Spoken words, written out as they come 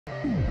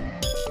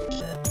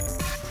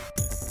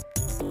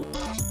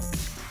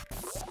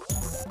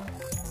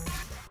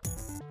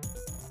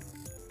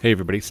Hey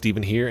everybody,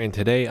 Steven here, and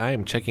today I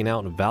am checking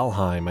out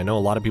Valheim. I know a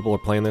lot of people are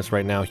playing this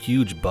right now,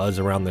 huge buzz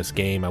around this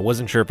game. I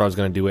wasn't sure if I was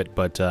going to do it,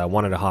 but I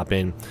wanted to hop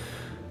in.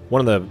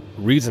 One of the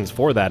reasons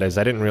for that is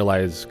I didn't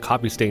realize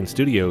Copy Stain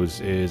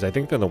Studios is, I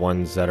think they're the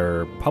ones that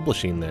are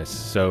publishing this.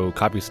 So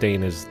Copy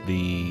Stain is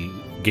the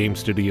game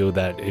studio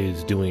that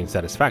is doing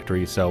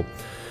Satisfactory, so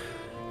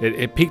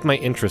it piqued my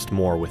interest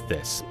more with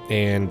this.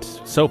 And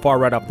so far,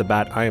 right off the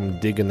bat, I am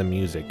digging the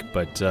music,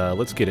 but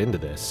let's get into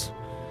this.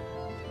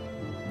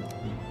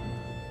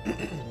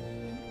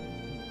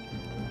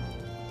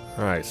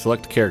 Alright,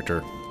 select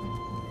character.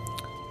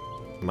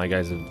 My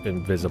guy's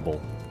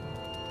invisible.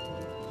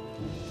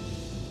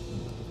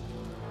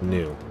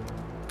 New.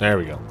 There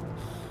we go.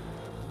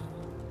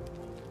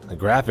 The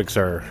graphics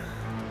are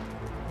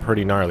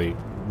pretty gnarly.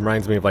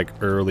 Reminds me of like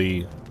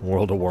early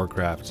World of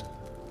Warcraft.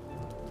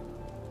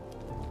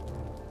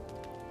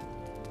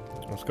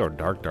 Let's go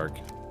dark.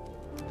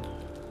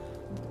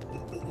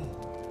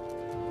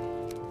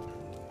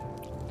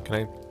 Can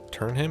I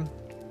turn him?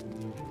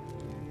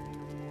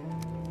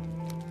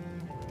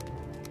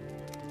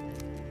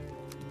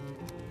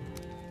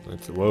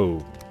 Let's,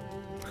 whoa.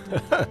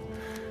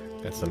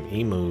 Got some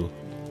emo.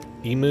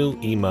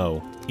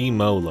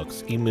 Emo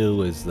looks.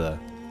 Emu is the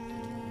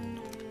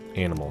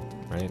animal,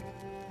 right?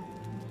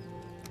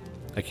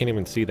 I can't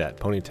even see that.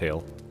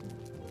 Ponytail.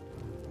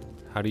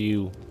 How do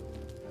you...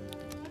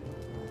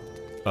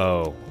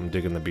 Oh, I'm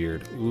digging the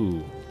beard.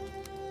 Ooh.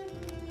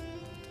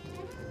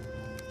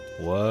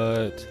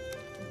 What?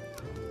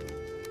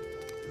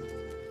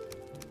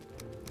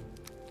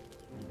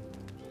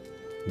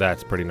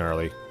 That's pretty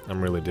gnarly.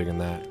 I'm really digging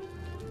that.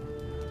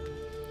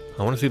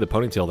 I want to see the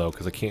ponytail though,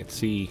 because I can't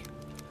see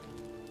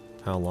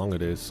how long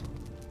it is.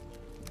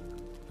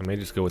 I may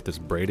just go with this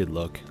braided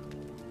look.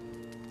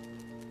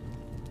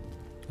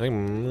 I think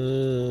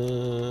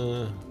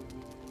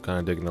kind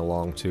of digging the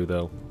long too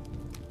though.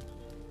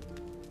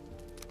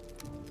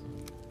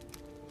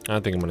 I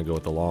think I'm going to go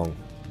with the long.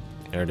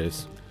 There it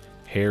is.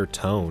 Hair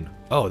tone.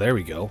 Oh, there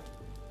we go.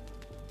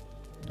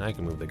 Now I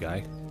can move the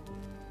guy.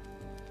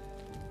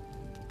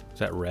 Is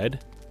that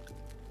red?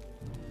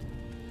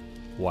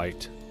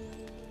 White.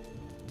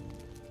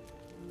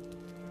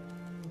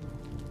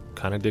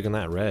 Kind of digging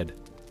that red.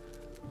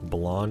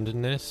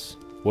 Blondness.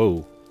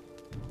 Whoa.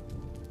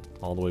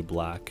 All the way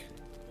black.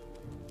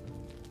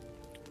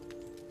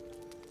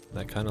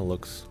 That kind of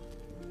looks...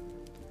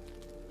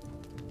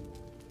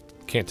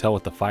 Can't tell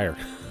with the fire.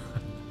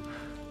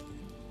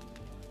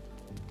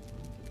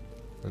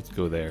 Let's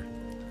go there.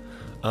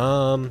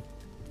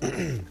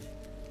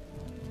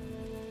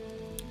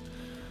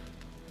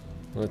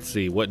 Let's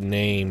see, what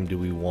name do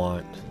we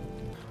want?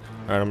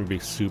 Alright, I'm gonna be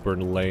super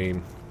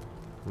lame.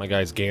 My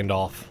guy's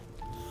Gandalf.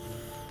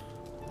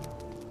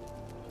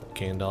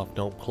 Gandalf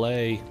don't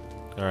play.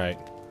 Alright.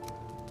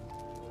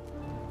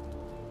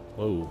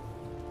 Whoa.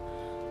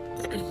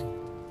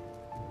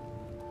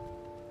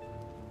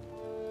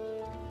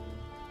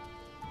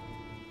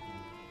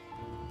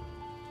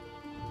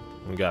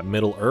 We got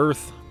Middle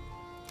Earth.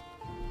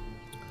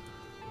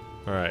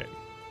 Alright.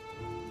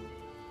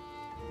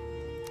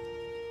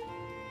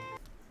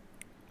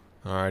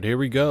 Alright, here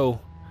we go.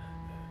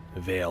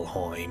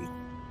 Valheim.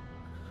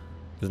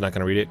 He's not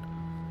gonna read it.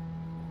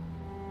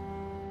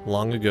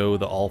 Long ago,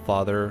 the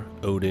Allfather,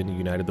 Odin,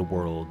 united the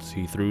worlds.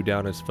 He threw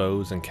down his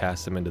foes and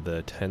cast them into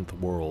the 10th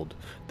world,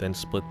 then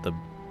split the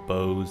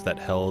bows that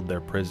held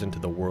their prison to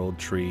the world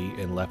tree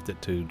and left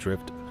it to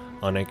drift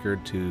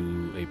unanchored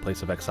to a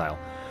place of exile.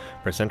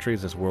 For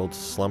centuries, this world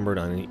slumbered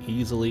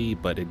uneasily,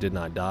 but it did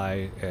not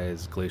die.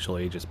 As glacial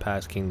ages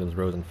passed, kingdoms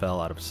rose and fell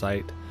out of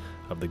sight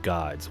of the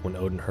gods. When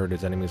Odin heard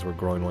his enemies were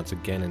growing once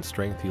again in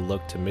strength, he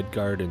looked to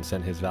Midgard and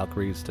sent his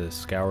Valkyries to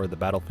scour the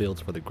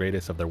battlefields for the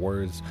greatest of their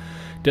warriors.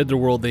 Did the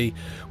world they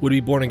would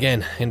be born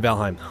again in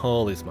Valheim.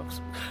 Holy smokes.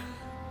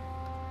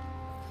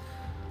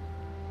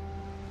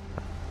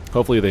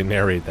 Hopefully they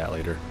narrate that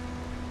later.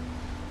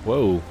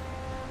 Whoa.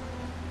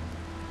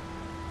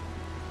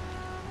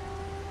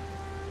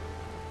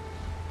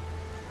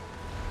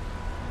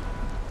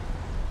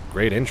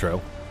 Great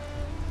intro.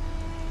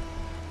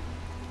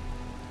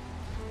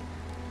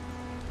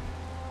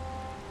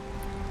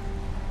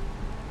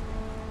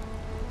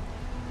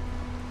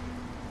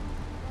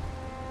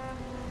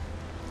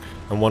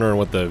 I'm wondering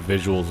what the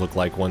visuals look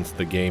like once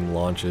the game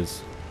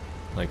launches.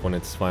 Like when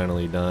it's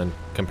finally done,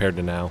 compared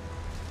to now.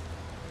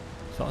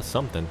 Saw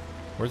something.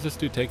 Where's this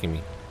dude taking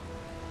me?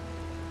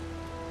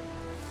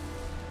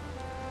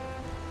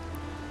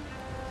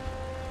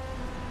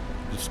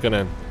 Just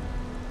gonna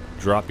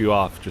drop you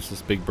off. Just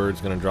this big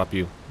bird's gonna drop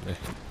you.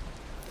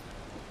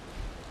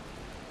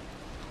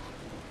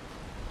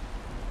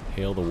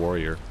 Hail the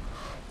warrior.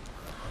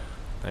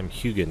 I'm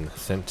Hugin,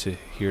 sent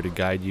here to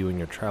guide you in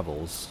your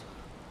travels.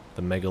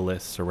 The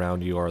megaliths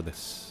around you are the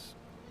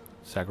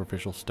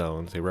sacrificial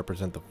stones. They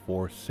represent the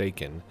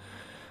Forsaken,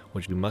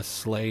 which you must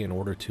slay in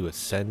order to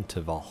ascend to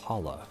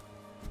Valhalla.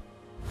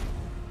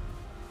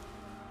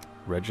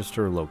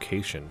 Register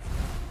location.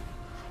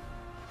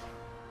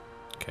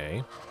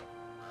 Okay.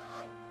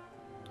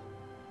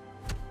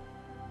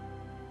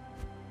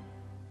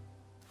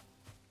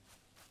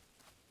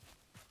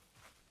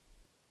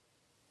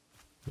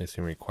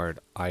 Missing required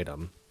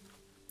item.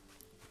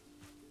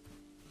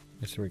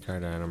 Missing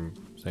required item.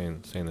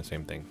 Saying the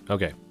same thing.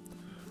 Okay.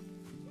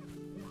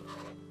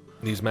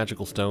 These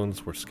magical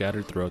stones were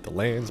scattered throughout the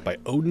lands by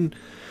Odin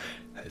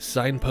as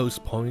signposts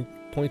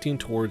pointing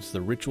towards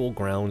the ritual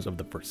grounds of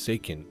the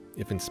Forsaken.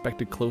 If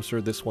inspected closer,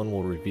 this one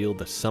will reveal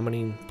the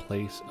summoning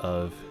place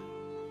of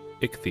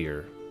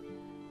Eikthyr.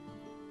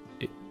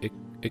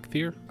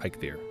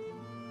 Eikthyr?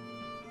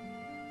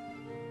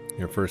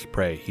 Your first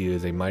prey. He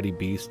is a mighty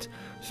beast,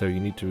 so you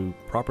need to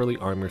properly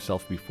arm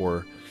yourself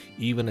before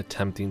even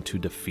attempting to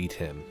defeat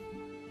him.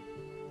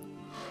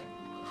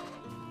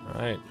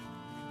 Alright.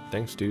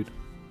 Thanks, dude.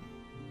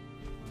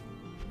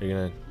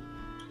 That's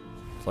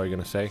all you're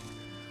gonna say?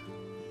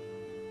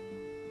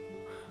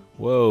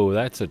 Whoa,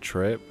 that's a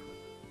trip.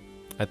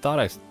 I thought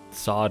I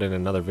saw it in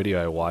another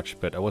video I watched,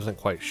 but I wasn't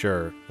quite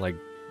sure. Like,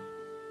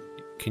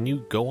 can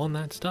you go on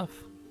that stuff?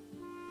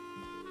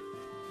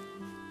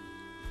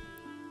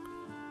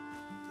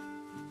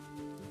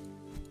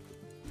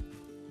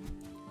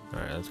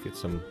 Alright, let's get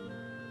some...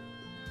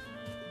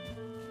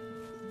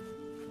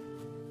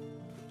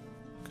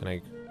 How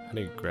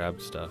do you grab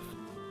stuff?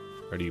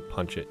 Or do you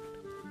punch it?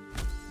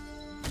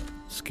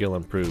 Skill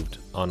improved.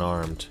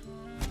 Unarmed.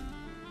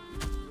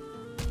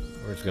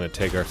 We're just gonna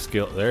take our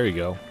skill... There you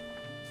go.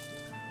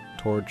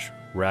 Torch,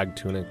 rag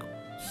tunic,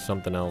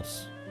 something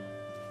else.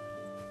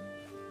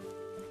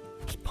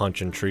 Just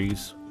punching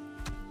trees.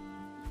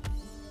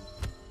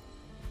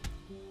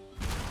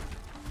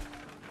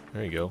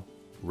 There you go.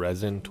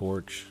 Resin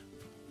torch.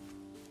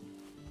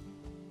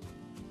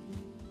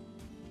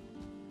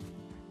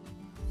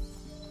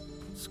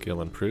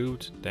 Skill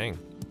improved. Dang.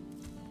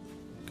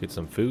 Get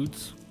some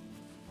foods.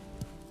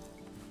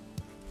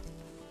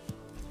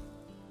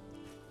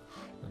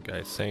 That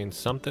guy's saying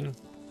something.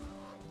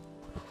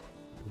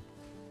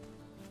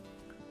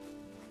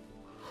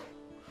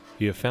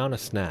 You have found a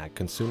snack.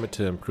 Consume it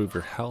to improve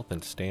your health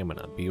and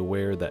stamina. Be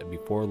aware that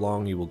before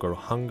long you will grow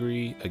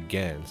hungry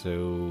again,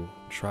 so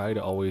try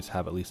to always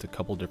have at least a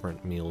couple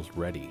different meals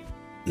ready.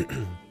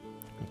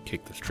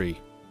 Kick this tree.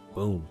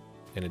 Boom.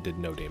 And it did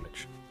no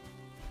damage.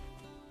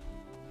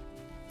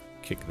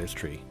 Kick this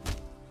tree.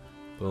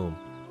 Boom.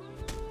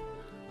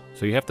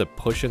 So you have to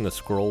push in the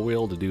scroll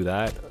wheel to do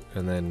that,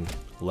 and then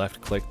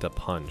left click to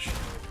punch.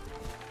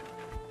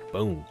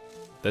 Boom.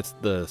 That's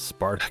the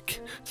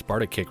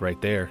Sparta kick right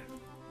there.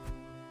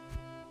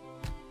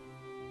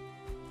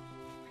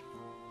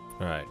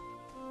 Alright.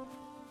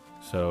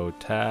 So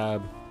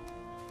tab.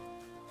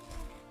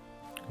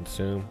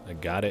 Consume. I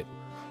got it.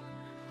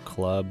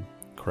 Club.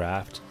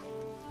 Craft.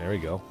 There we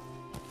go.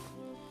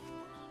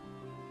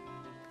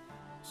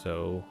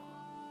 So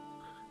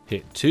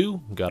hit 2.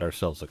 Got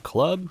ourselves a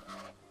club.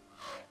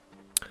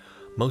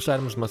 Most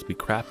items must be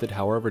crafted,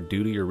 however,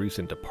 due to your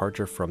recent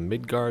departure from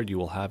Midgard, you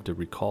will have to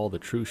recall the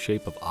true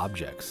shape of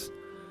objects.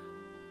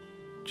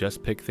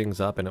 Just pick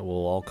things up and it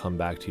will all come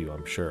back to you,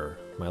 I'm sure.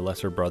 My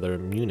lesser brother,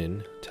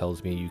 Munin,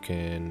 tells me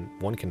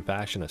one can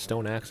fashion a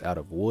stone axe out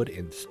of wood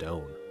and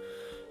stone.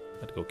 I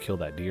had to go kill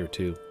that deer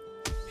too.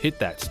 Hit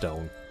that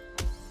stone.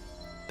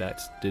 That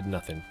did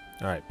nothing.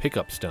 Alright, pick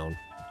up stone.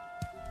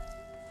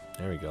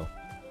 There we go.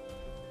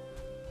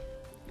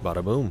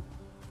 Bada boom.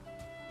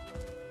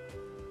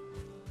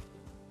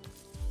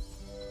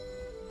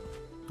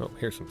 Oh,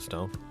 here's some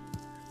stone.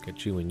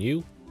 Get you and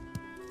you.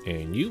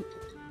 And you.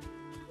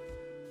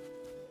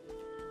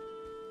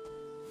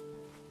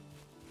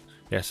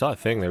 Yeah, I saw a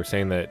thing. They were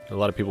saying that a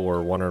lot of people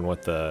were wondering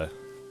what the...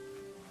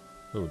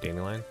 Ooh,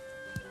 dandelion.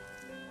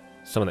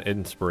 Some of the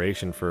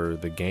inspiration for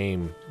the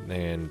game,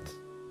 and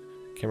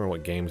I can't remember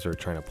what games they were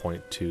trying to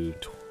point to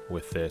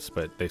with this,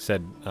 but they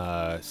said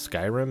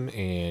Skyrim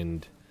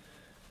and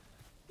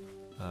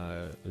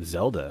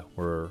Zelda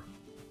were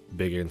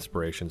big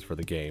inspirations for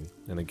the game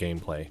and the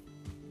gameplay.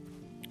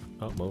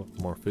 Oh,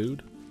 more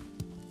food.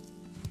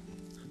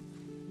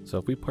 So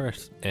if we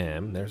press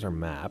M, there's our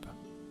map.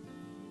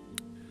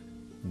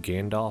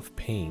 Gandalf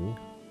ping.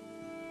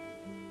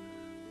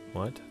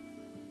 What?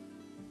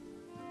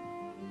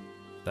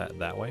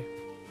 That way?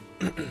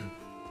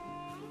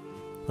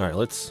 Alright,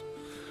 let's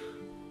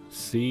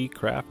see.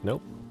 Craft.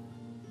 Nope.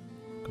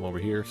 Come over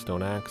here.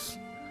 Stone axe.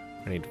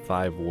 I need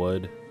 5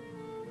 wood.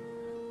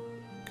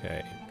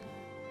 Okay.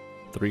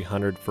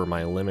 300 for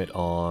my limit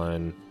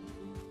on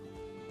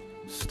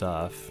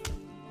stuff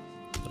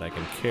that I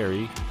can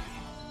carry.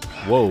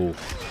 Whoa.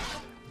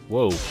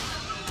 Whoa.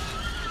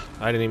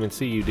 I didn't even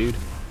see you, dude.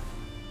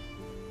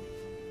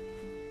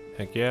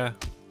 Heck yeah.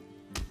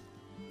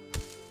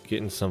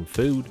 Getting some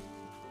food.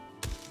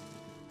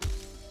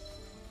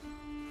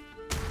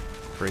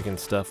 Breaking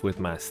stuff with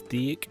my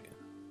stick.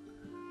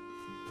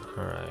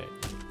 Alright.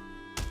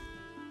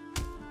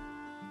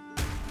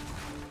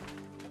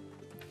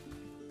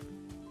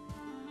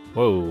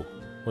 Whoa.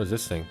 What is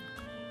this thing?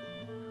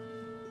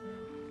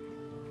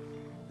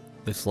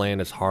 This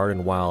land is hard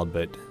and wild,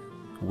 but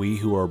we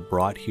who are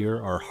brought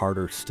here are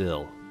harder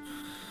still.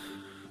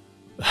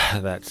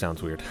 That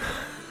sounds weird.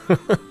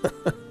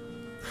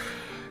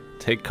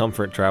 Take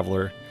comfort,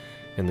 traveler.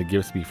 and the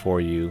gifts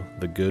before you,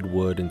 the good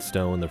wood and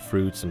stone, the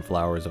fruits and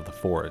flowers of the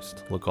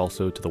forest. Look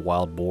also to the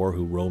wild boar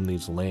who roam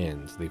these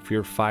lands. They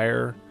fear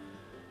fire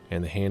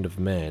and the hand of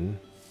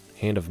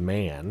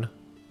man,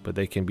 but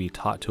they can be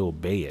taught to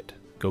obey it.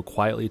 Go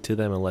quietly to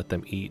them and let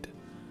them eat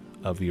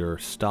of your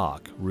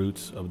stock.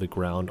 Roots of the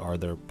ground are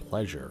their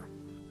pleasure.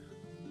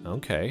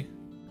 Okay.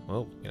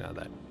 Well, get out of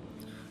that.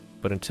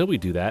 But until we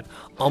do that,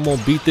 I'm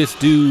gonna beat this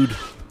dude.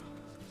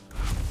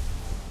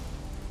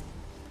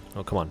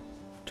 Oh, come on.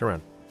 Turn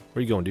around.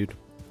 Where you going, dude?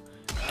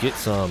 Get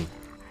some.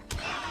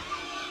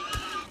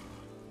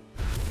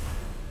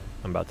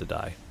 I'm about to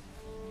die.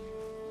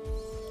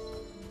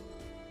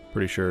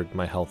 Pretty sure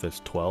my health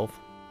is 12.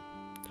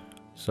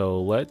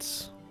 So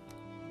let's...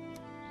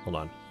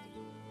 Hold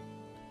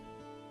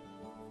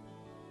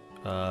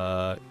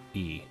on.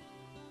 E.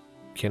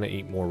 Can I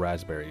eat more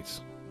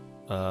raspberries?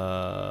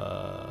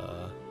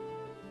 I'll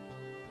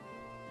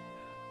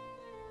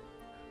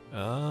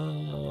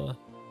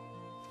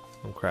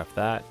craft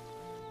that.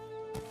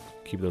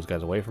 Keep those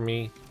guys away from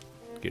me.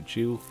 Get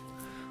you.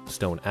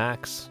 Stone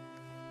axe.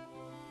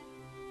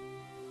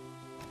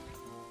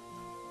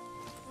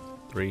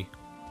 3.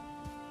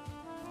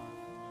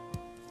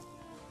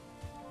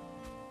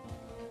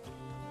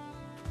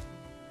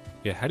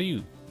 Yeah, how do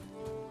you...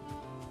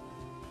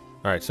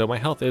 Alright, so my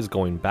health is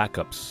going back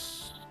up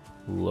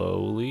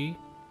slowly,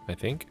 I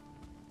think.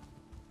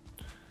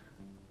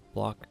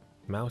 Block,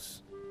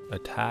 mouse,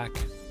 attack,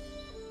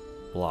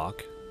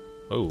 block.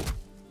 Oh.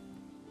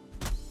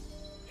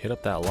 Hit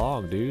up that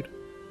log, dude.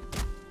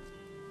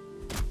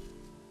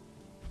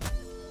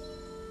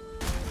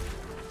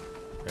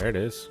 There it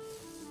is.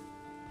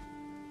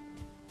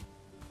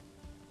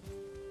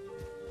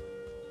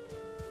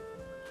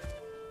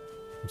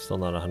 I'm still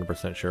not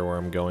 100% sure where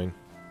I'm going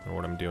or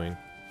what I'm doing.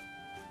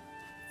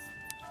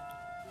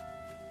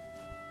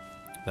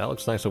 That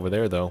looks nice over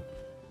there, though.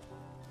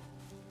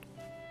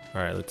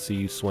 Alright, let's see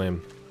you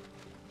swim.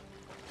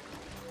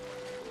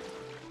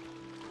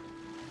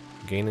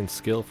 Gaining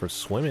skill for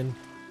swimming.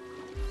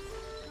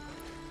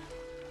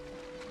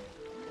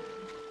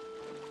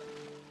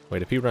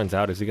 Wait, if he runs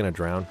out, is he gonna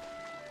drown?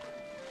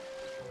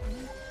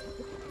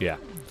 Yeah,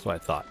 that's what I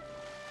thought.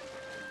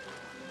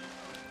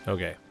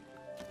 Okay.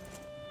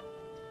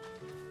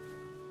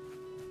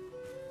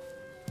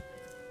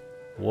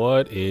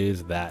 What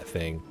is that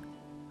thing?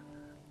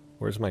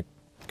 Where's my...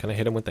 Can I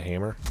hit him with the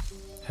hammer?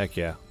 Heck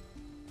yeah.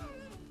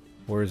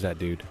 Where is that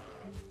dude?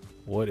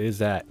 What is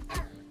that?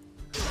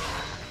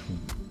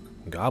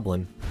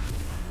 Goblin.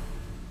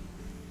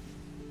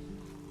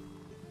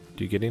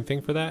 Do you get anything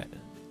for that?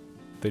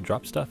 They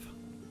drop stuff?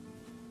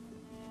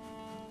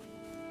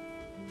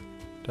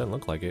 Doesn't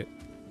look like it.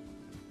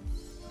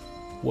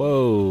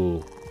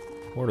 Whoa.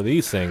 What are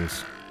these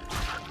things?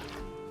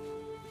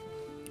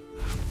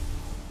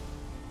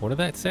 What did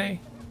that say?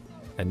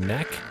 A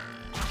neck?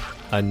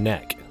 A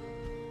neck.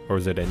 Or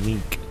is it a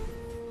neek?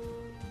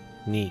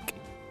 Neek.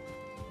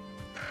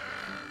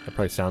 That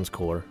probably sounds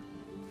cooler.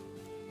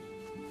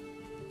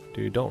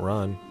 Dude, don't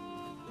run.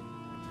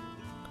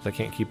 Because I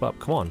can't keep up.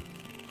 Come on.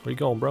 Where you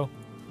going, bro?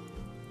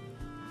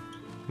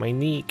 My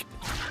neek.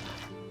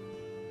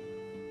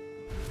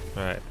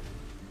 Alright.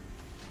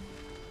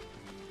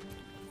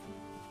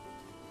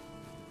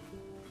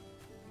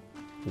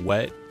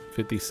 Wet.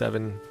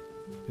 57.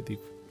 50.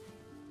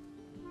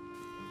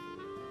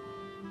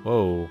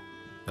 Whoa.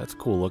 That's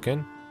cool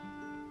looking.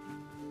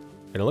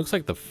 And it looks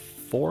like the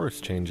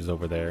forest changes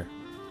over there.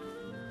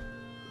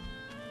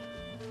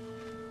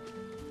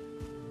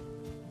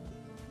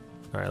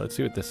 Alright, let's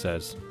see what this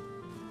says.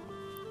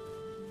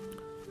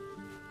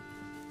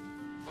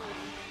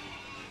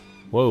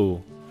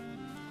 Whoa.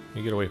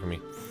 You get away from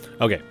me.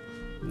 Okay.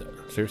 No,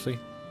 seriously?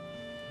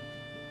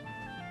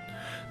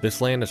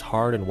 This land is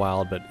hard and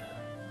wild, but...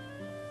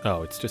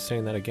 Oh, it's just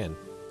saying that again.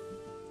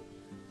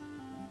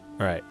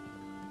 Alright.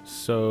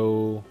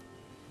 So...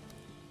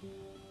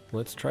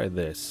 Let's try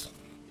this.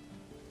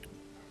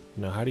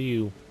 Now, how do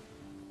you...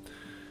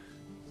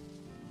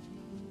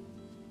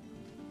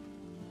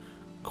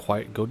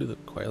 Go to the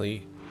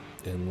quietly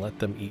and let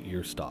them eat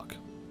your stock.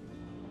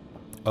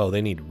 Oh, they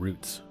need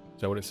roots.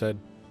 Is that what it said?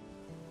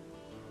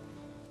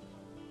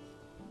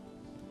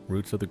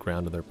 Roots of the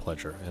ground of their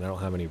pleasure. And I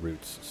don't have any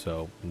roots,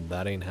 so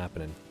that ain't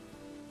happening.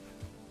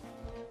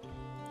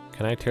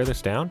 Can I tear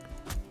this down?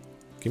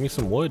 Give me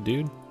some wood,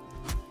 dude.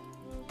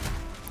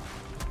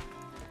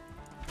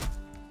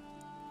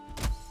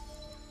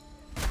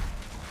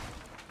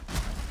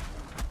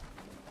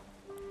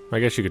 I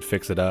guess you could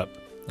fix it up.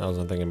 I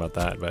wasn't thinking about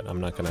that, but I'm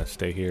not gonna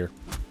stay here.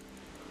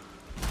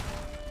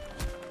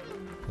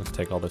 Let's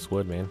take all this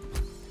wood, man.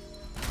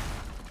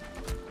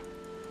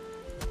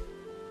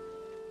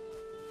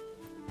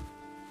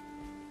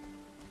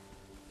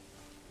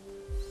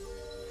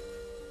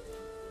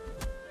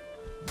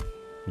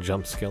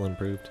 Jump skill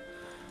improved.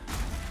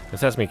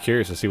 This has me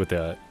curious to see what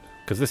the...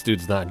 Because this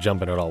dude's not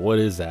jumping at all. What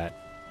is that?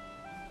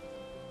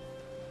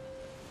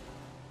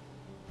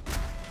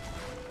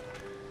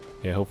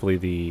 Yeah, hopefully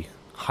the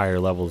higher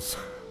levels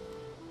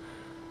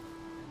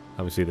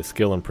Obviously the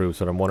skill improves,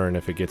 but I'm wondering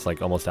if it gets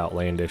like almost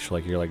outlandish,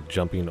 like you're like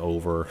jumping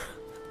over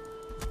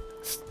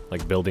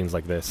like buildings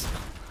like this.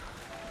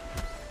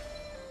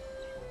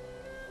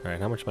 Alright,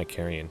 how much am I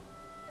carrying?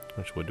 How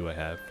much wood do I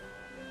have?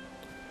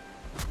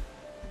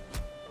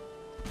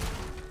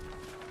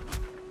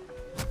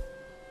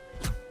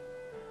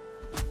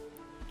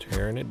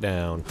 Tearing it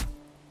down.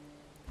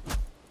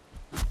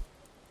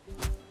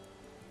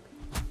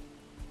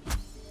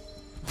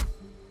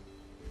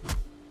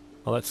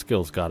 Well, that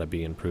skill's gotta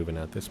be improving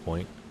at this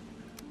point.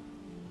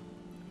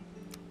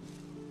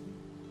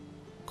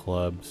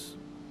 Clubs.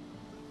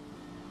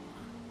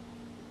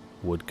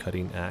 Wood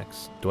cutting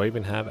axe. Do I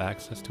even have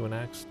access to an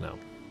axe? No.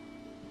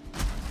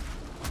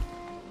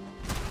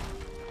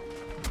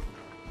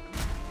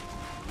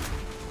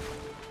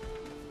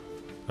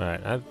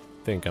 Alright, I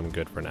think I'm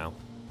good for now.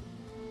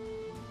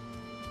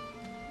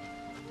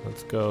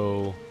 Let's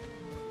go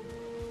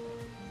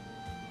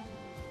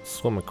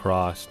swim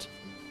across.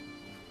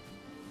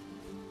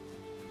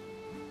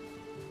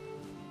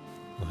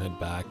 I'll head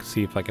back,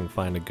 see if I can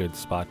find a good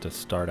spot to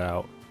start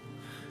out.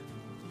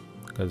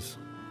 Because,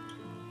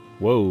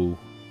 whoa.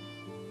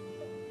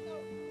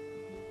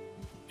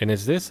 And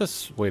is this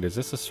a, wait, is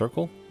this a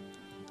circle?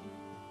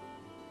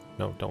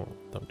 No, don't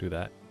do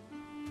that.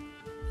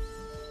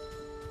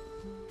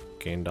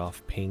 Gandalf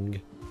ping.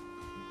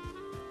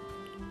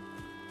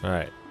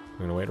 Alright, I'm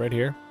gonna wait right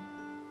here.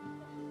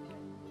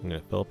 I'm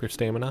gonna fill up your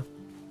stamina.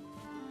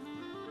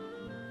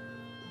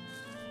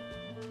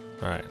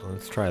 Alright,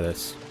 let's try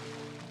this.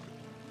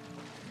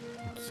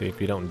 Let's see if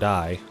you don't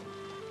die.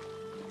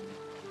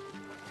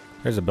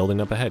 There's a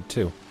building up ahead,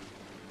 too.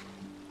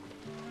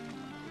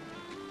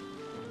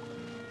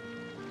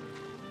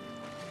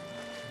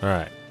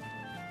 Alright.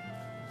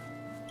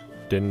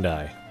 Didn't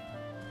die.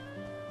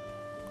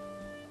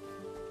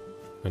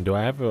 And do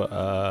I have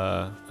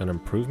an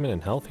improvement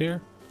in health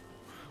here?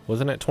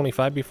 Wasn't it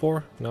 25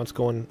 before? Now it's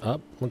going up.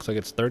 Looks like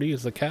it's 30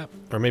 is the cap.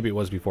 Or maybe it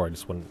was before, I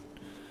just wasn't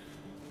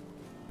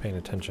paying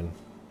attention.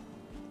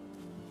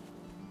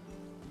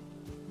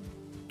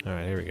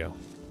 Alright, here we go.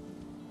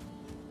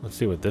 Let's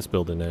see what this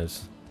building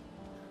is.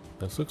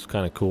 This looks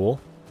kind of cool.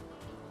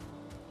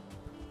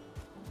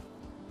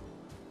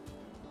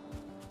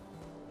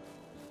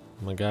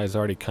 My guy's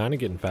already kind of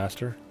getting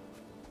faster.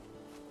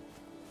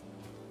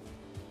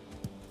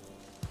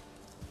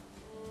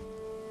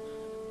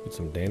 Get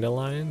some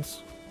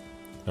dandelions.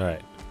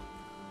 Alright.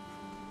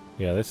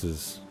 Yeah, this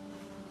is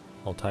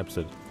all types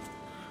of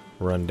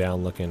run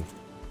down looking.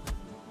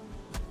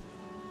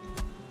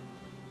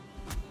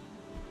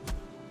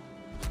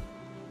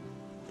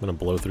 I'm gonna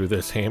blow through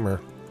this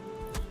hammer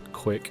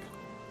quick.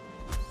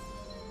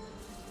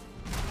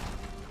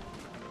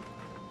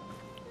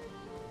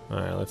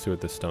 Alright, let's see what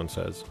this stone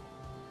says.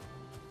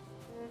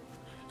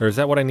 Or is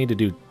that what I need to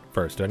do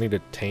first? Do I need to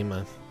tame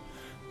a...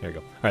 There we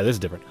go. Alright, this is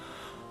different.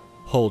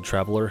 Hold,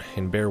 traveler,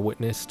 and bear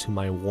witness to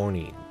my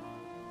warning.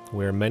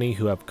 Where many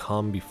who have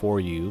come before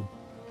you,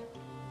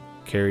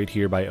 carried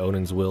here by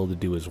Odin's will to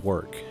do his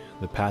work.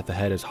 The path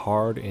ahead is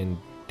hard and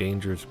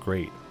dangers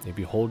great. If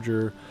you hold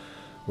your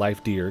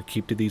life dear,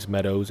 keep to these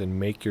meadows and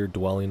make your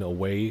dwelling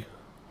away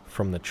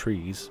from the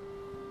trees.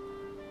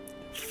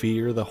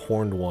 Fear the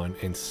horned one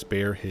and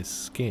spare his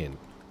skin.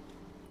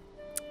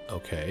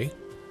 Okay.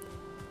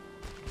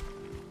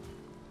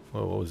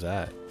 Whoa, what was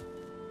that?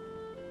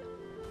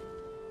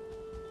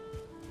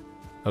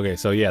 Okay,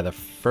 so yeah, the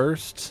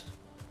first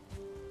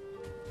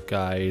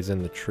guy is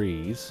in the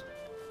trees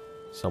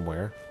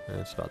somewhere, and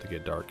it's about to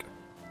get dark.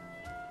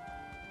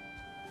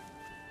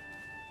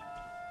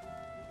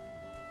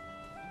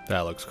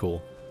 That looks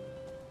cool.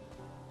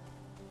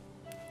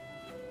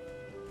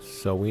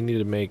 So we need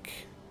to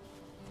make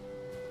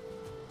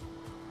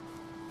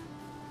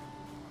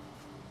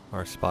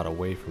our spot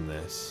away from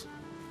this,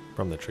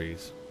 from the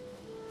trees.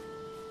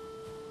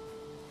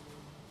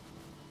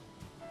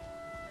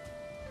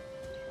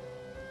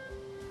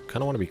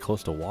 Kind of want to be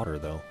close to water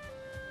though.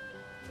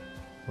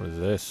 What is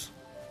this?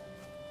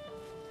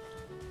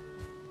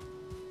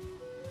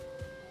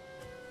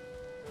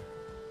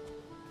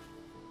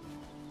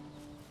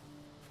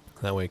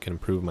 That way I can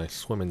improve my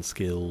swimming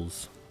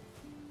skills.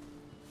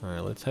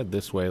 Alright, let's head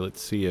this way.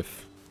 Let's see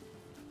if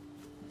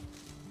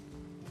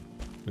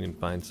we can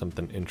find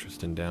something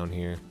interesting down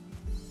here.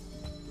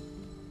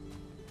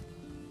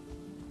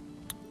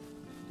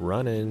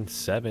 Running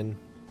 7.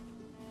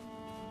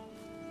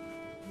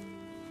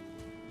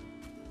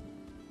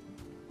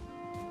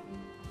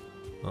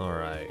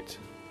 Alright.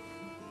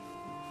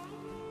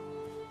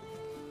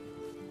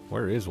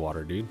 Where is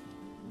water, dude?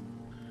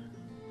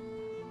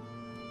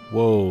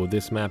 Whoa,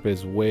 this map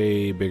is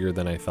way bigger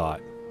than I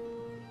thought.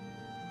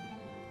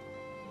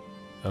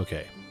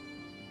 Okay.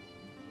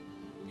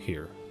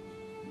 Here.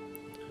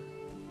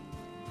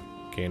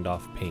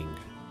 Gandalf ping.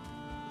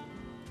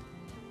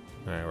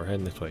 Alright, we're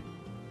heading this way.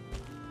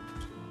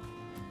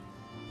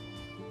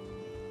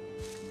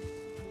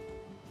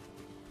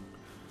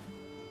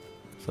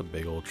 It's a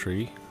big old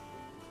tree.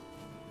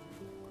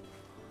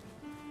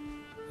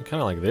 I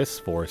kind of like this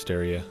forest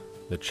area.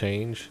 The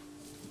change.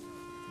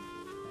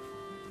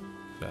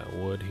 Got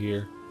wood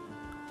here.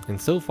 And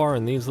so far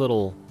in these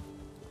little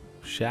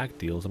shack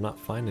deals, I'm not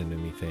finding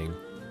anything.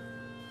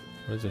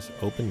 What is this?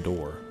 Open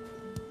door.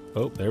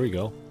 Oh, there we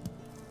go.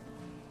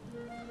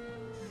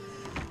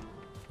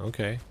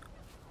 Okay.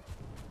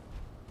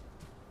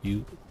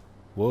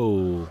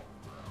 Whoa.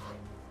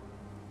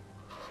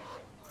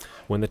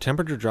 When the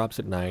temperature drops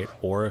at night,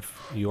 or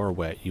if you are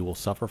wet, you will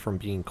suffer from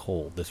being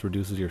cold. This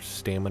reduces your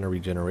stamina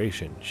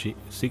regeneration.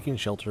 Seeking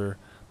shelter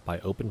by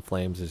open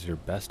flames is your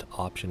best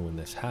option when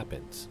this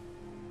happens.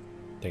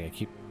 Dang, I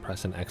keep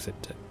pressing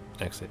exit to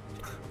exit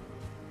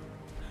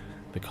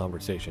the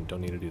conversation.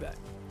 Don't need to do that.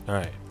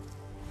 Alright.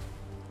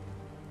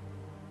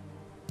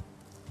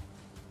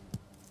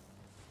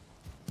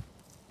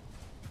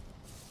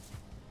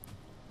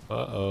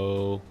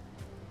 Uh-oh.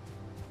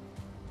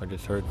 I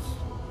just heard...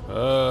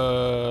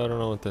 I don't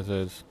know what this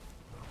is.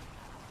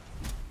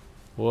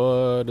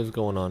 What is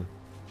going on?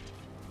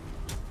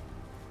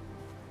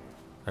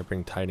 I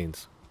bring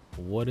tidings.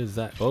 What is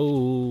that?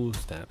 Oh,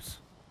 snaps.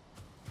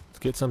 Let's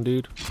get some,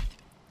 dude.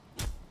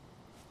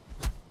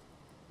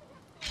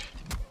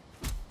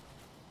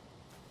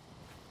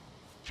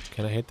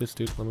 Can I hit this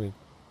dude? Let me...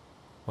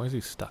 Why is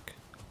he stuck?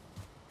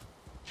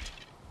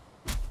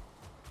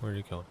 Where are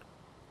you going?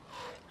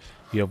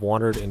 You have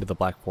wandered into the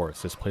Black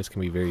Forest. This place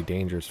can be very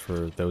dangerous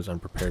for those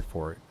unprepared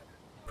for it.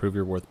 Prove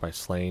your worth by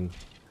slaying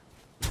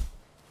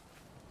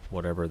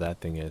whatever that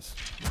thing is.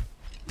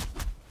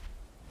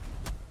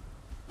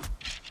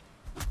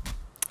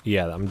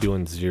 Yeah, I'm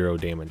doing 0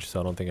 damage, so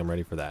I don't think I'm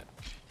ready for that.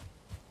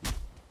 I'm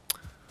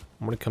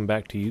gonna come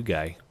back to you,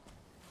 guy.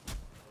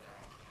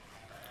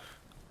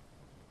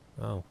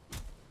 Oh.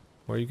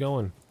 Where are you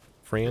going,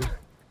 friend?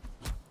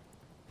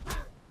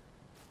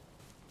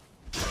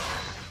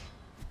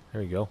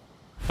 There we go.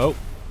 Oh!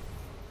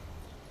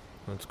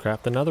 Let's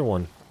craft another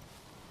one.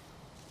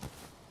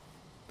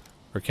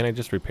 Or can I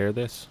just repair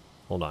this?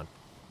 Hold on.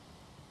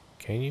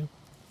 Can you?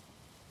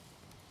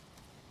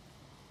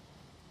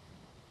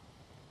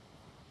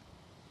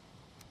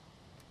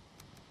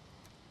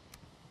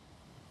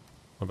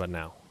 What about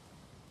now?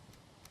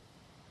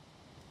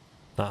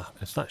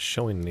 It's not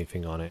showing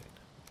anything on it.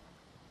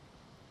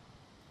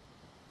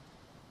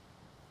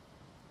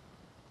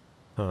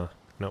 Huh.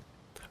 Nope.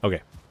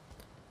 Okay.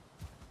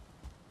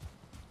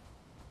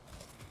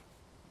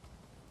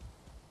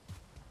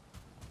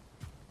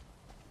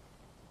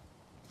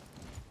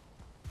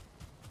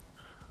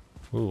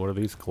 Ooh, what are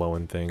these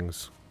glowing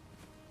things?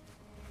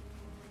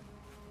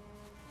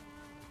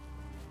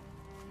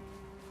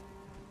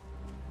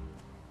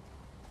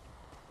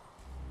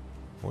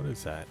 What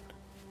is that?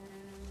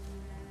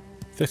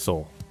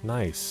 Thistle.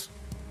 Nice.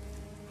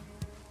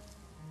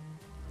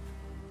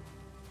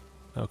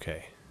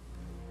 Okay.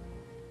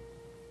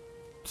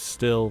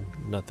 Still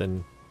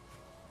nothing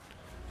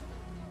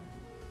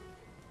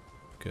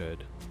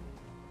good.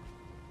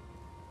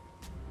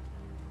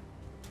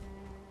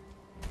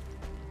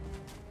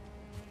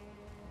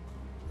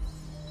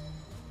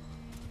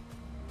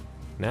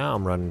 Now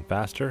I'm running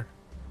faster.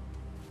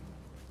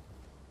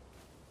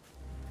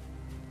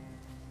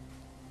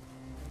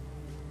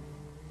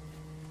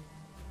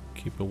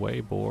 Keep away,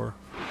 boar.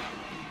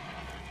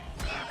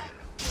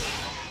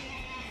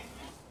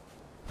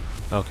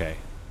 Okay.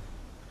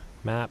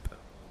 Map.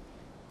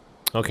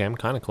 Okay, I'm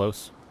kind of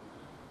close.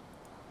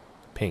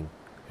 Ping.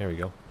 There we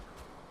go.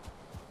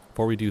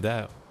 Before we do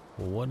that,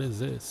 what is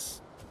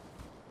this?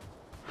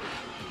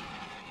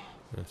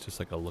 It's just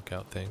like a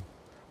lookout thing.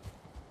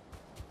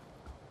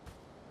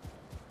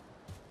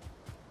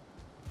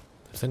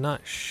 Does it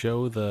not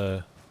show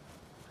the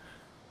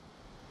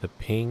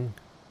ping?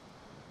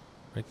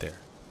 Right there.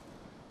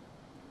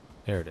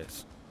 There it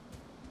is.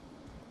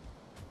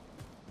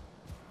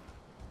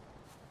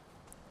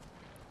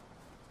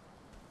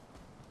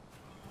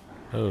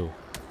 Oh,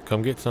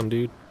 come get some,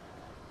 dude.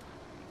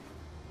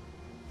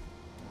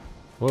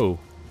 Whoa.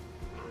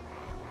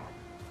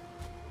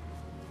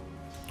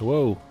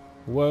 Whoa.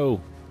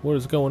 Whoa. What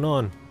is going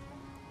on?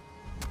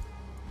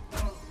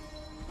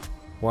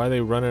 Why are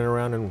they running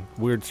around in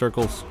weird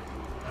circles?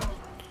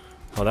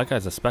 Oh, that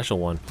guy's a special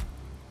one.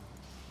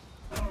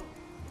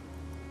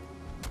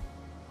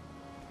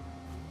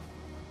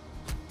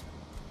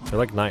 They're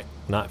like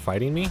not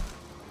fighting me?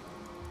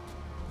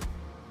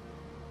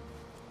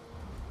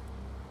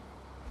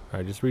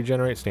 Alright, just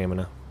regenerate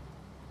stamina.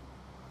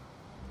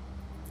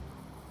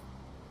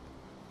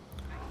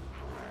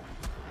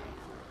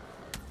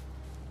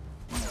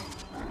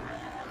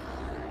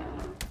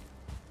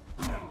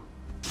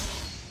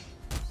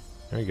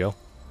 There you go.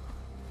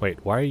 Wait,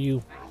 why are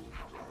you...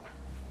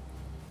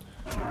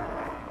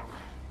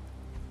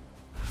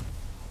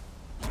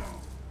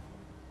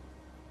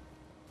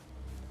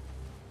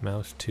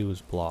 Mouse 2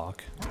 is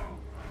block.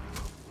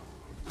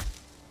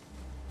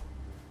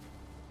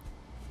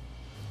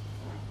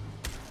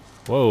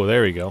 Whoa,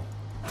 there we go.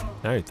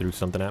 Now you threw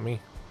something at me.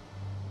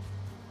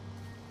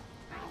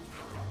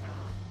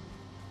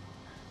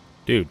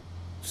 Dude,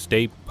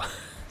 stay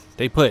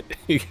put.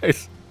 You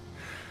guys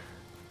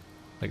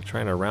like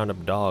trying to round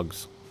up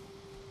dogs.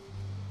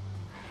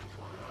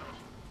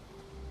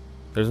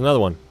 There's another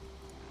one.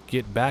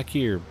 Get back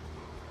here.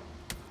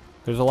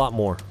 There's a lot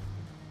more.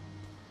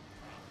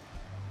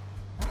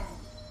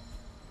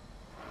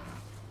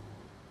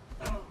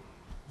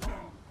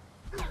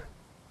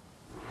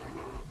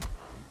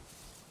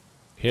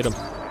 Hit him.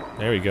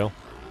 There we go.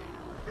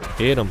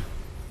 Hit him.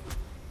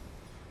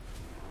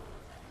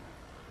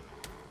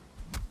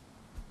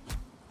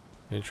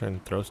 Are you trying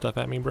to throw stuff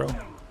at me, bro?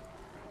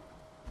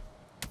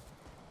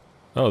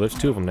 Oh, there's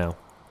two of them now.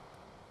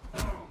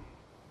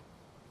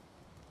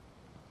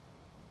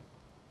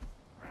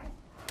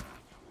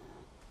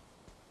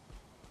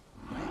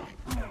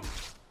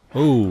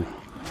 Ooh.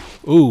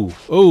 Ooh.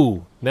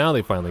 Ooh. Now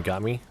they finally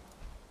got me.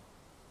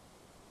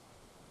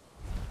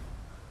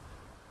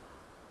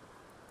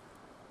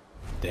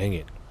 Dang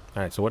it.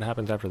 Alright, so what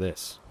happens after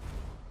this?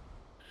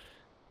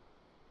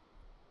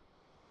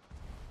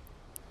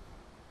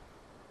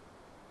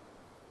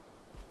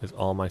 Is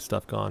all my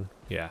stuff gone?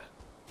 Yeah.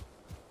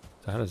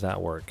 So how does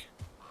that work?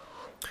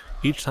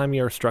 Each time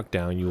you are struck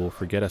down, you will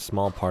forget a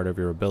small part of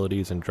your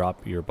abilities and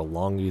drop your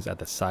belongings at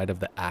the site of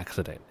the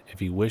accident.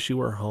 If you wish you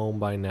were home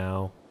by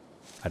now,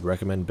 I'd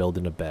recommend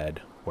building a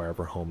bed,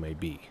 wherever home may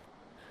be.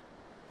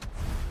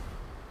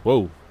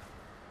 Whoa.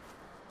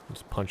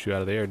 Just punch you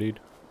out of the air, dude.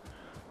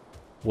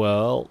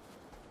 Well,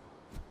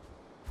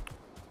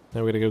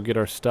 now we gotta go get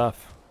our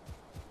stuff.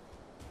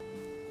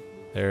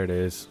 There it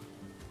is.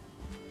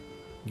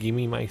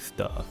 Gimme my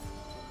stuff.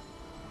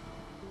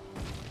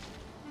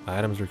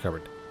 Items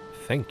recovered.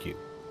 Thank you.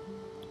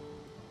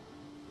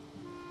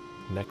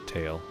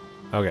 Necktail.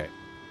 Okay.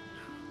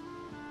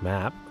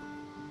 Map.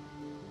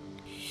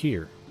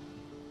 Here.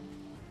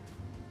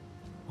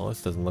 Well,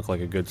 this doesn't look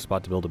like a good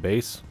spot to build a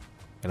base.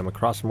 And I'm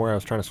across from where I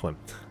was trying to swim.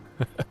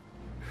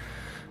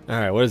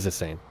 Alright, what is this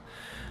saying?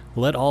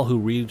 Let all who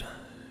read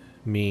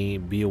me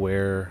be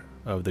aware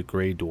of the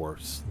gray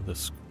dwarfs, the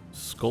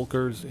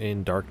skulkers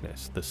in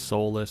darkness, the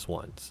soulless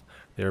ones.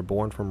 They are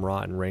born from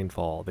rot and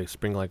rainfall. They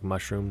spring like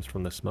mushrooms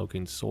from the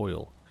smoking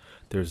soil.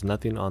 There is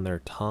nothing on their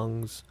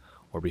tongues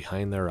or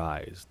behind their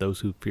eyes. Those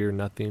who fear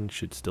nothing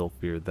should still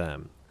fear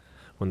them.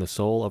 When the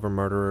soul of a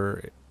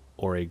murderer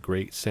or a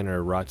great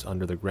sinner rots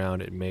under the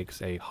ground, it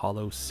makes a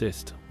hollow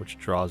cyst which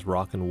draws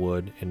rock and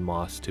wood and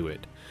moss to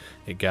it.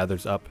 It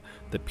gathers up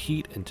the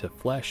peat into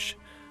flesh,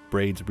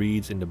 braids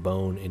reeds into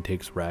bone, and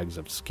takes rags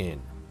of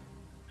skin.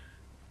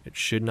 It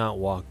should not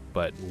walk,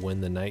 but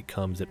when the night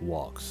comes, it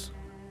walks.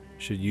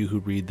 Should you who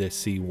read this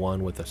see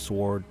one with a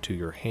sword to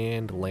your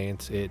hand,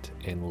 lance it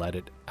and let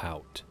it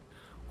out,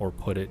 or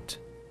put it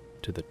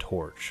to the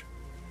torch,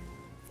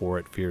 for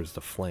it fears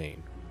the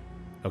flame.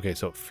 Okay,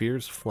 so it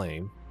fears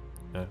flame.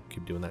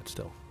 Keep doing that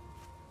still.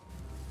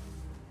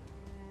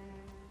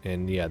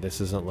 And yeah,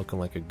 this isn't looking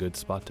like a good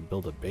spot to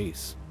build a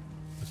base.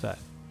 What's that?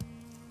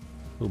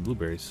 Ooh,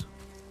 blueberries.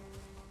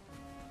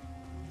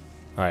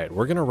 Alright,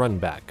 we're gonna run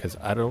back, because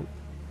I don't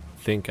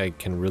think I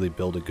can really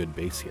build a good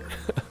base here.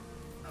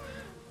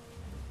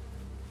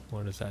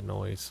 What is that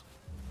noise?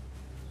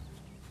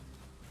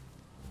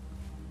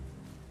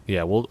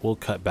 Yeah, we'll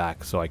cut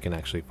back so I can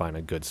actually find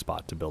a good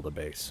spot to build a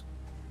base.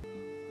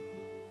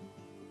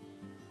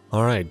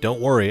 Alright,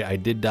 don't worry, I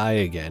did die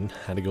again.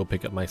 Had to go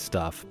pick up my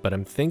stuff, but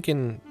I'm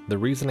thinking the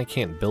reason I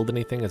can't build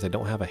anything is I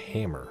don't have a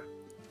hammer.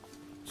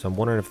 So I'm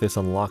wondering if this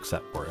unlocks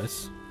that for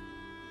us.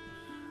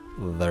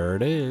 There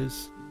it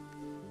is.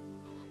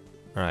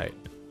 Alright.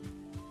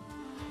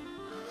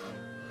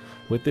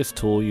 With this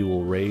tool, you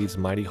will raise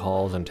mighty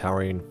halls and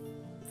towering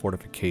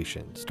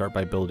fortifications. Start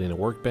by building a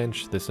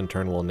workbench. This in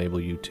turn will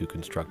enable you to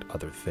construct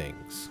other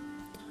things.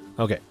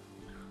 Okay,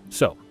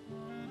 so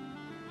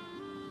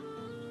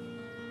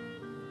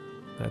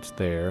that's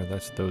there.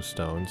 That's those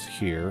stones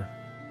here.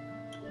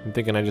 I'm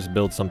thinking I just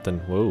build something,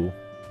 whoa,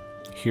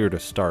 here to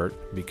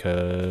start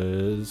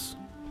because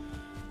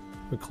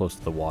we're close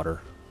to the water.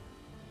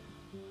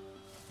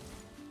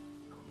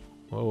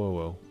 Whoa, whoa,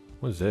 whoa.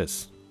 What is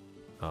this?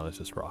 Oh, this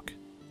is rock.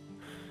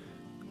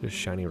 Just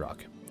shiny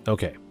rock.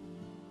 Okay.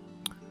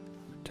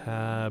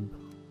 Tab.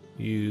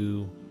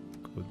 You.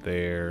 Go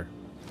there.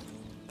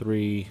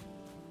 3.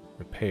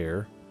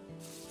 Repair.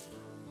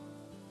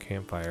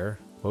 Campfire.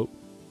 Whoa.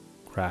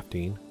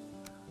 Crafting.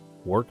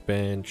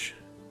 Workbench.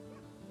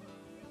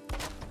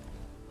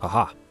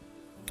 Aha.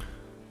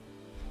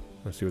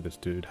 Let's see what this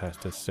dude has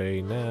to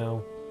say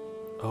now.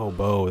 Oh,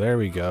 bow. There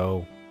we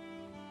go.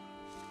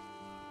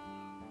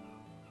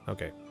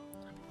 Okay.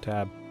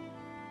 Tab.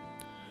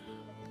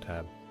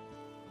 Tab.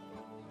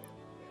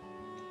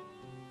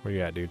 Where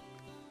you at, dude?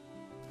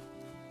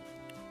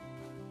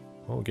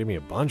 Oh, give me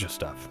a bunch of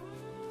stuff.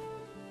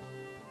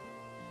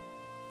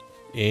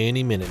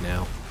 Any minute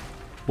now.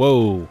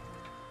 Whoa.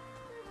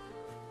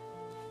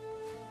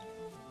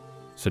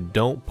 So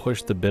don't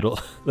push the middle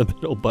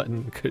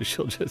button because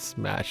she'll just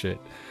smash it.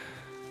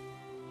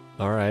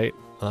 Alright.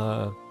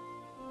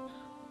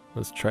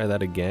 Let's try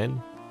that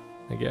again,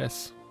 I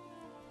guess.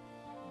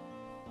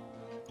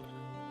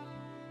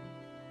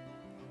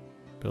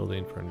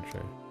 Building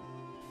furniture.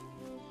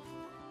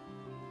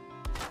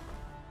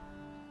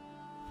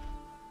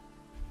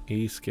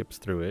 E skips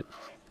through it.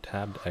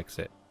 Tab to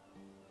exit.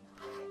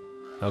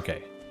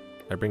 Okay.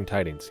 I bring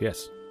tidings.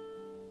 Yes.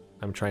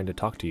 I'm trying to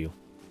talk to you.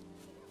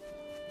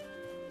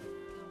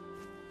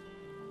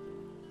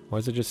 Why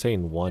is it just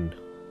saying 1?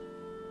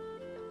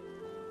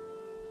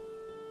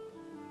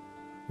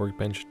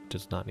 Workbench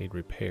does not need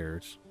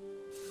repairs.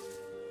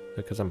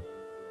 Because I'm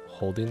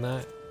holding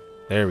that?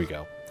 There we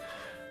go.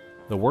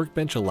 The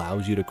workbench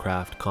allows you to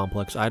craft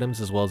complex items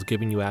as well as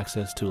giving you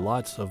access to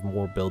lots of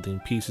more building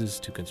pieces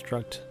to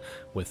construct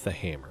with the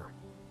hammer.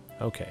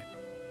 Okay.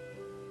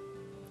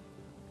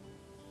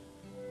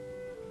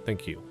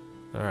 Thank you.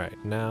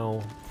 Alright,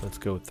 now let's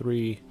go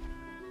 3,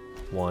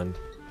 1,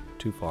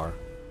 too far.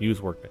 Use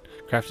workbench.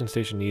 Crafting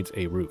station needs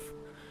a roof.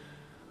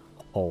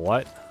 Oh,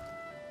 what?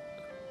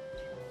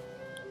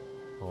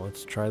 Well,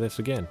 let's try this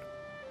again.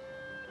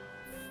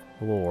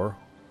 Floor.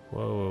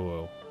 Whoa, whoa,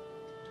 whoa.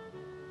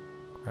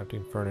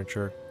 Crafting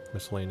furniture.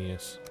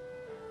 Miscellaneous.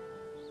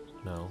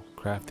 No.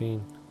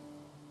 Crafting.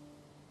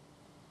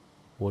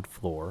 Wood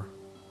floor.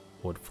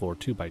 Wood floor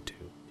 2x2.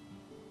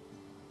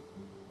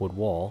 Wood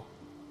wall.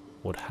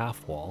 Wood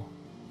half wall.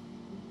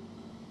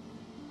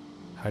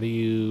 How do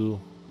you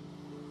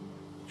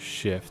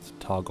shift,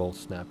 toggle,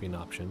 snapping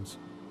options?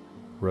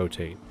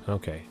 Rotate.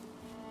 Okay.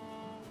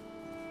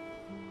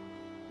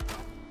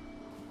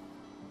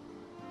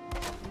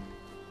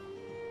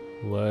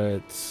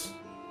 Let's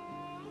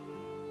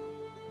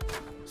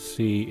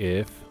see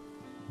if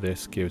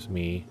this gives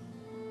me...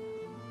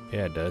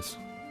 Yeah, it does.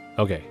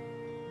 Okay.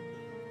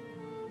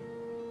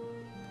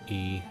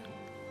 E.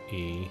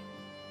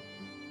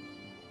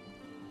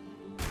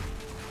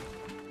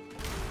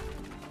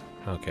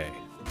 Okay.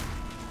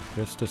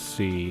 Just to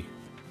see.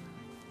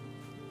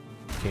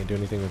 Can't do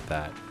anything with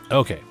that.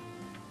 Okay.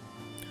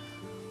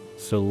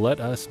 So let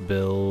us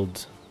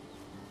build...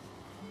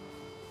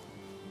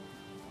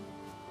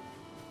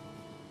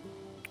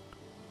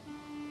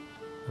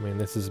 I mean,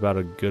 this is about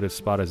as good a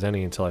spot as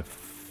any until I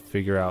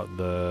figure out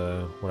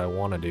what I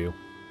want to do.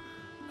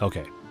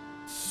 Okay.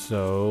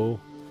 So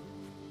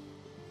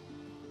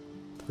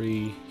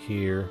 3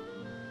 here.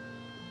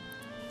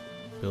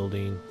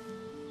 Building.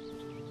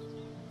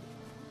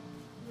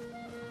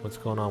 What's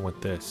going on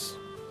with this?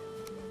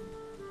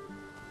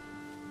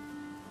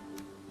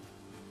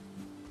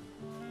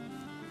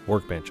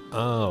 Workbench.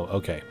 Oh,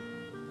 okay.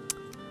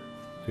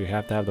 So you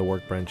have to have the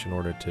workbench in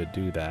order to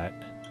do that.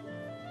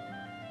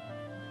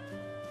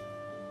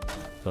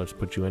 So I'll just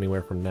put you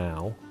anywhere from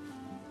now.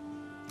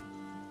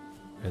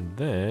 And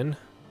then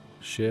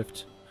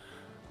shift,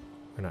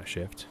 or not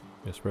shift,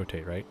 just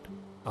rotate, right?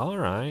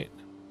 Alright.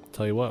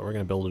 Tell you what, we're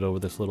going to build it over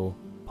this little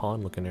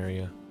pond looking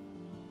area.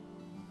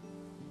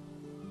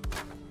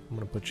 I'm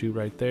going to put you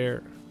right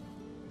there.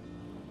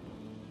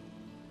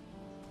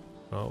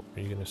 Oh, are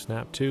you going to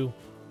snap too?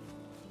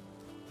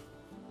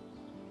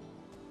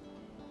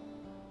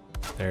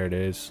 There it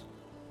is.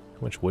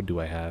 How much wood do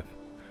I have?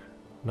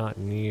 Not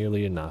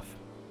nearly enough.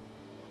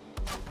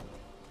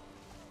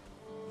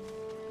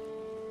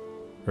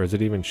 Or is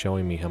it even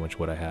showing me how much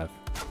wood I have?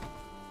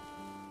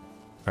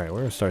 Alright, we're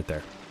gonna start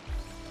there.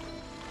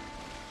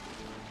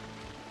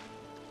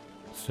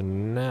 So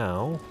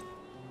now,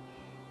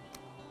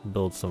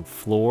 build some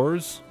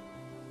floors.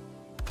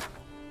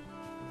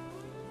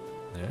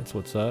 That's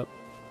what's up.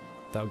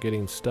 Without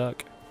getting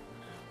stuck.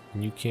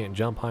 And you can't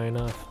jump high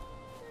enough.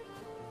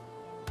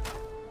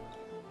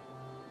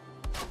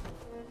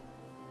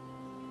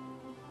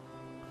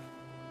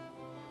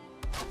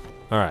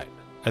 Alright,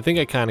 I think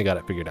I kind of got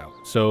it figured out.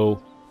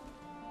 So,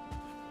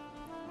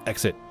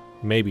 exit,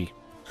 maybe.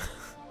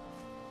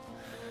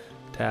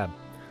 Tab.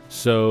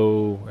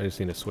 So, I just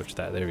need to switch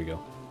that. There we go.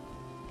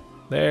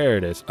 There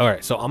it is.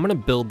 Alright, so I'm going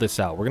to build this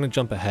out. We're going to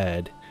jump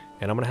ahead,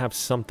 and I'm going to have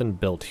something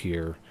built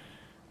here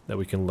that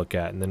we can look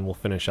at, and then we'll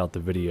finish out the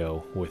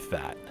video with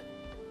that.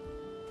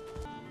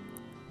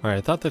 Alright,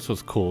 I thought this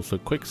was cool, so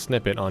quick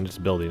snippet on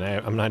just building.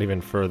 I'm not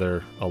even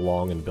further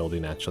along in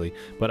building, actually.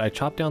 But I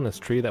chopped down this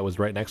tree that was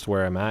right next to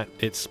where I'm at.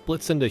 It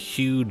splits into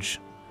huge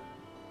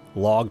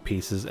log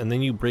pieces, and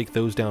then you break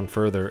those down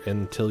further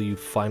until you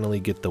finally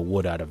get the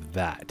wood out of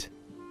that.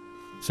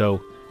 So,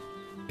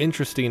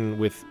 interesting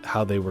with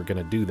how they were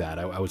going to do that.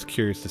 I was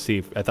curious to see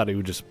if... I thought it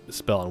would just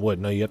spell on wood.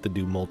 No, you have to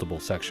do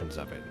multiple sections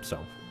of it, so...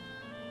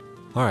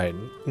 Alright,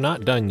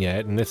 not done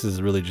yet, and this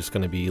is really just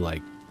going to be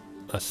like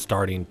a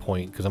starting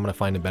point because I'm going to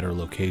find a better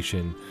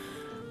location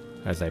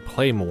as I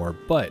play more,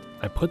 but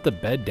I put the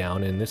bed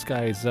down and this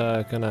guy's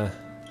gonna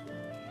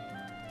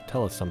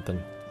tell us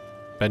something.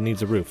 Bed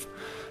needs a roof.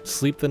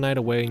 Sleep the night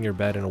away in your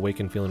bed and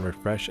awaken feeling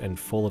refreshed and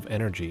full of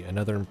energy.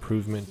 Another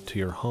improvement to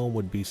your home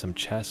would be some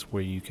chests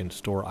where you can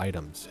store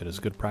items. It is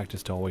good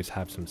practice to always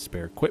have some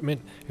spare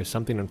equipment if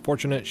something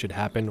unfortunate should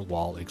happen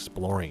while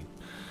exploring.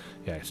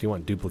 Yeah, so you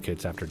want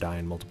duplicates after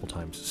dying multiple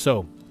times.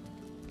 So,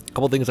 a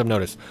couple things I've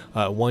noticed.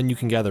 One, you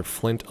can gather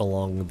flint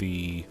along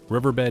the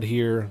riverbed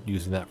here,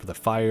 using that for the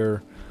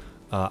fire.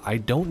 I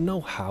don't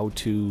know how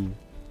to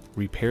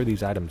repair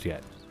these items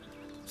yet.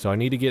 So I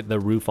need to get the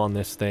roof on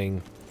this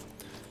thing,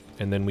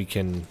 and then we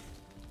can...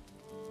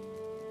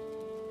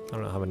 I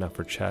don't have enough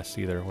for chests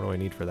either. What do I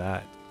need for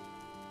that?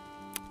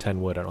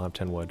 10 wood. I don't have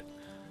 10 wood.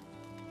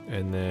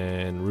 And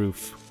then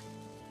roof.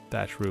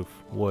 Thatch roof.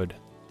 Wood.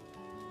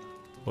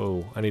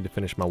 Whoa, I need to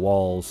finish my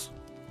walls.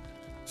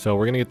 So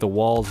we're gonna get the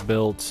walls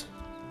built.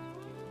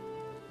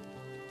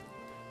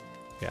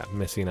 Yeah,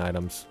 missing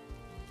items.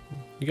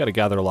 You gotta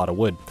gather a lot of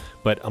wood.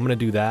 But I'm gonna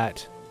do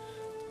that.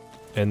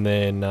 And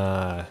then,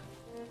 and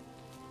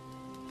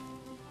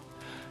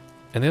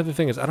the other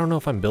thing is, I don't know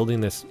if I'm building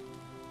this,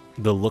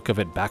 the look of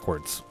it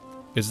backwards.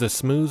 Is the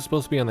smooth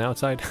supposed to be on the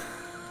outside?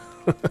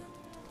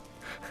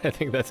 I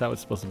think that's how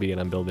it's supposed to be, and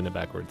I'm building it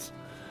backwards.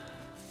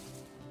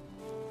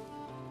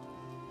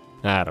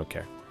 I don't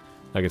care.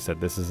 Like I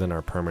said, this isn't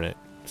our permanent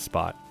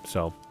spot,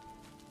 so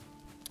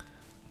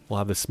we'll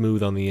have the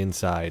smooth on the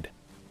inside.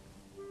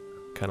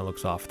 Kind of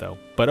looks off, though.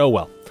 But oh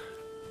well.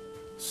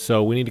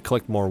 So we need to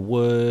collect more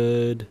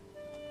wood.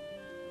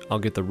 I'll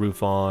get the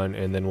roof on,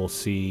 and then we'll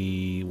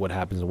see what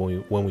happens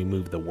when we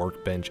move the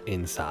workbench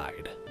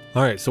inside.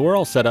 All right, so we're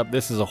all set up.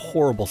 This is a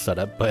horrible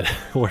setup, but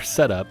we're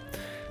set up.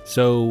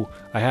 So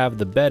I have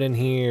the bed in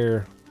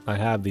here. I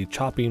have the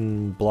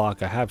chopping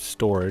block. I have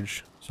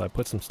storage. So I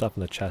put some stuff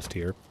in the chest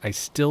here. I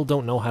still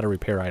don't know how to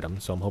repair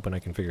items, so I'm hoping I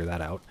can figure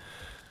that out.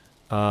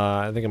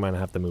 I think I might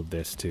have to move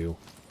this too,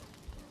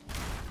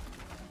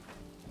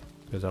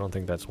 because I don't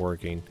think that's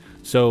working.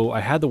 So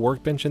I had the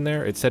workbench in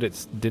there. It said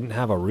it didn't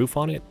have a roof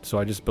on it, so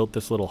I just built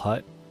this little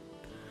hut.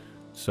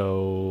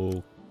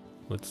 So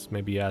let's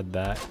maybe add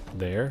that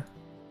there.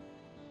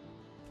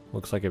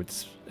 Looks like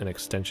it's an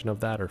extension of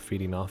that or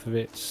feeding off of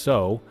it.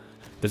 So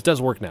this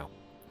does work now.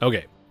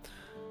 Okay.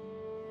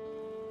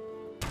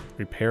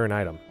 Repair an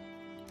item.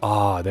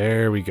 Ah,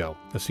 there we go.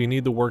 So you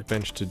need the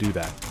workbench to do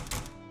that.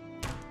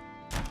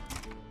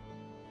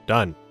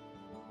 Done.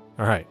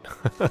 All right.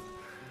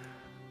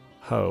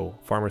 Hoe.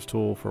 Farmer's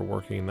tool for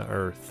working the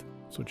earth.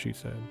 That's what she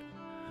said.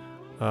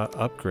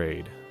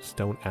 Upgrade.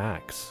 Stone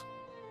axe.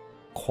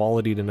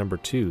 Quality to number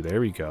 2. There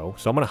we go.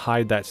 So I'm going to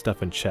hide that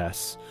stuff in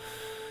chests.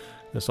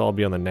 This will all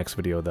be on the next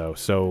video, though.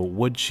 So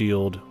wood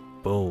shield.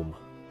 Boom.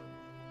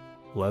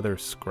 Leather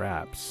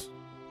scraps.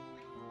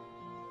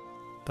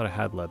 Thought I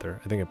had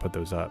leather. I think I put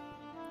those up.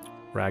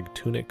 Rag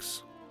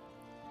tunics.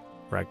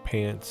 Rag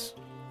pants.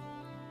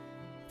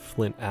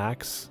 Flint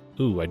axe.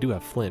 Ooh, I do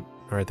have flint.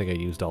 Or I think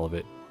I used all of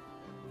it.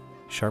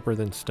 Sharper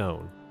than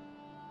stone.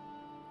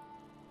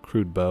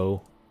 Crude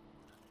bow.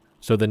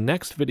 So the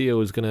next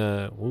video is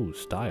gonna... Ooh,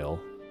 style.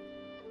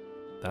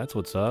 That's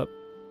what's up.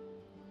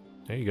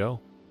 There you go.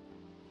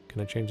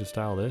 Can I change the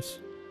style of this?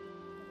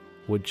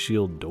 Wood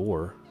shield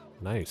door.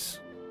 Nice.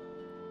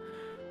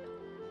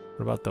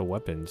 What about the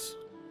weapons?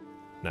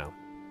 No.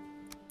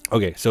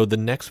 Okay, so the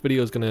next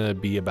video is going to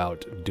be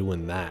about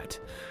doing that.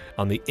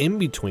 On the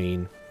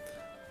in-between,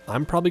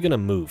 I'm probably going to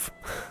move.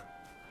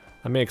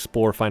 I may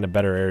explore, find a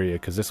better area,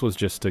 because this was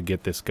just to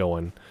get this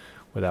going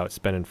without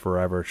spending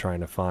forever trying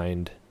to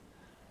find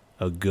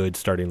a good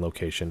starting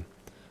location.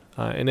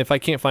 And if I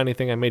can't find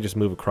anything, I may just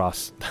move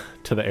across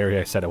to the area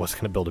I said I was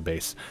going to build a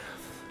base.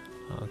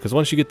 Because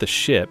once you get the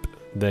ship,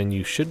 then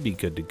you should be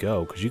good to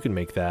go, because you can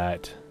make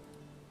that...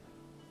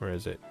 Where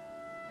is it?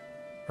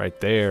 Right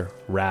there.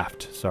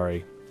 Raft,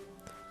 sorry.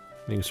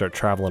 You can start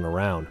traveling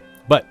around.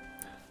 But,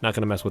 not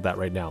going to mess with that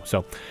right now.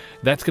 So,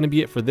 that's going to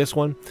be it for this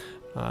one.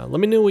 Let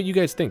me know what you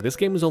guys think. This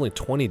game is only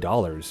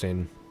 $20,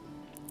 and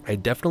I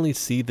definitely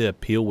see the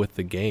appeal with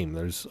the game.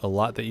 There's a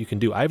lot that you can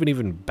do. I haven't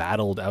even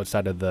battled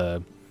outside of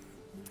the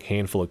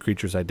handful of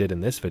creatures I did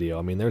in this video.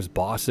 I mean, there's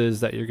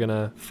bosses that you're going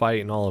to fight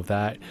and all of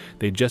that.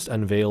 They just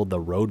unveiled the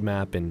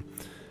roadmap, and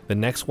the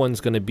next one's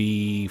going to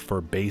be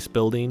for base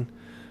building.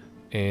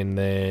 And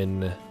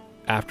then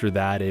after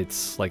that,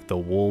 it's like the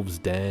Wolf's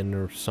Den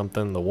or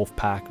something, the Wolf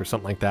Pack or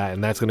something like that.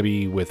 And that's going to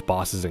be with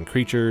bosses and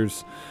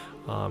creatures.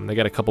 They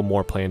got a couple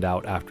more planned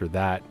out after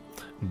that.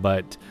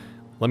 But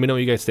let me know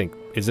what you guys think.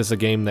 Is this a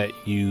game that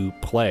you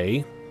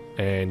play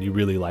and you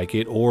really like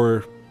it?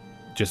 Or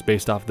just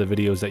based off the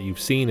videos that you've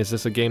seen, is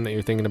this a game that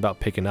you're thinking about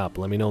picking up?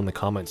 Let me know in the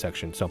comment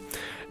section. So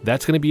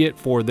that's going to be it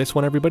for this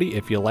one, everybody.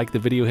 If you like the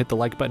video, hit the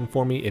like button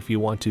for me. If you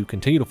want to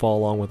continue to follow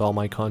along with all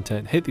my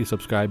content, hit the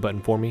subscribe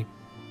button for me.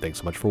 Thanks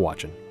so much for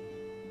watching.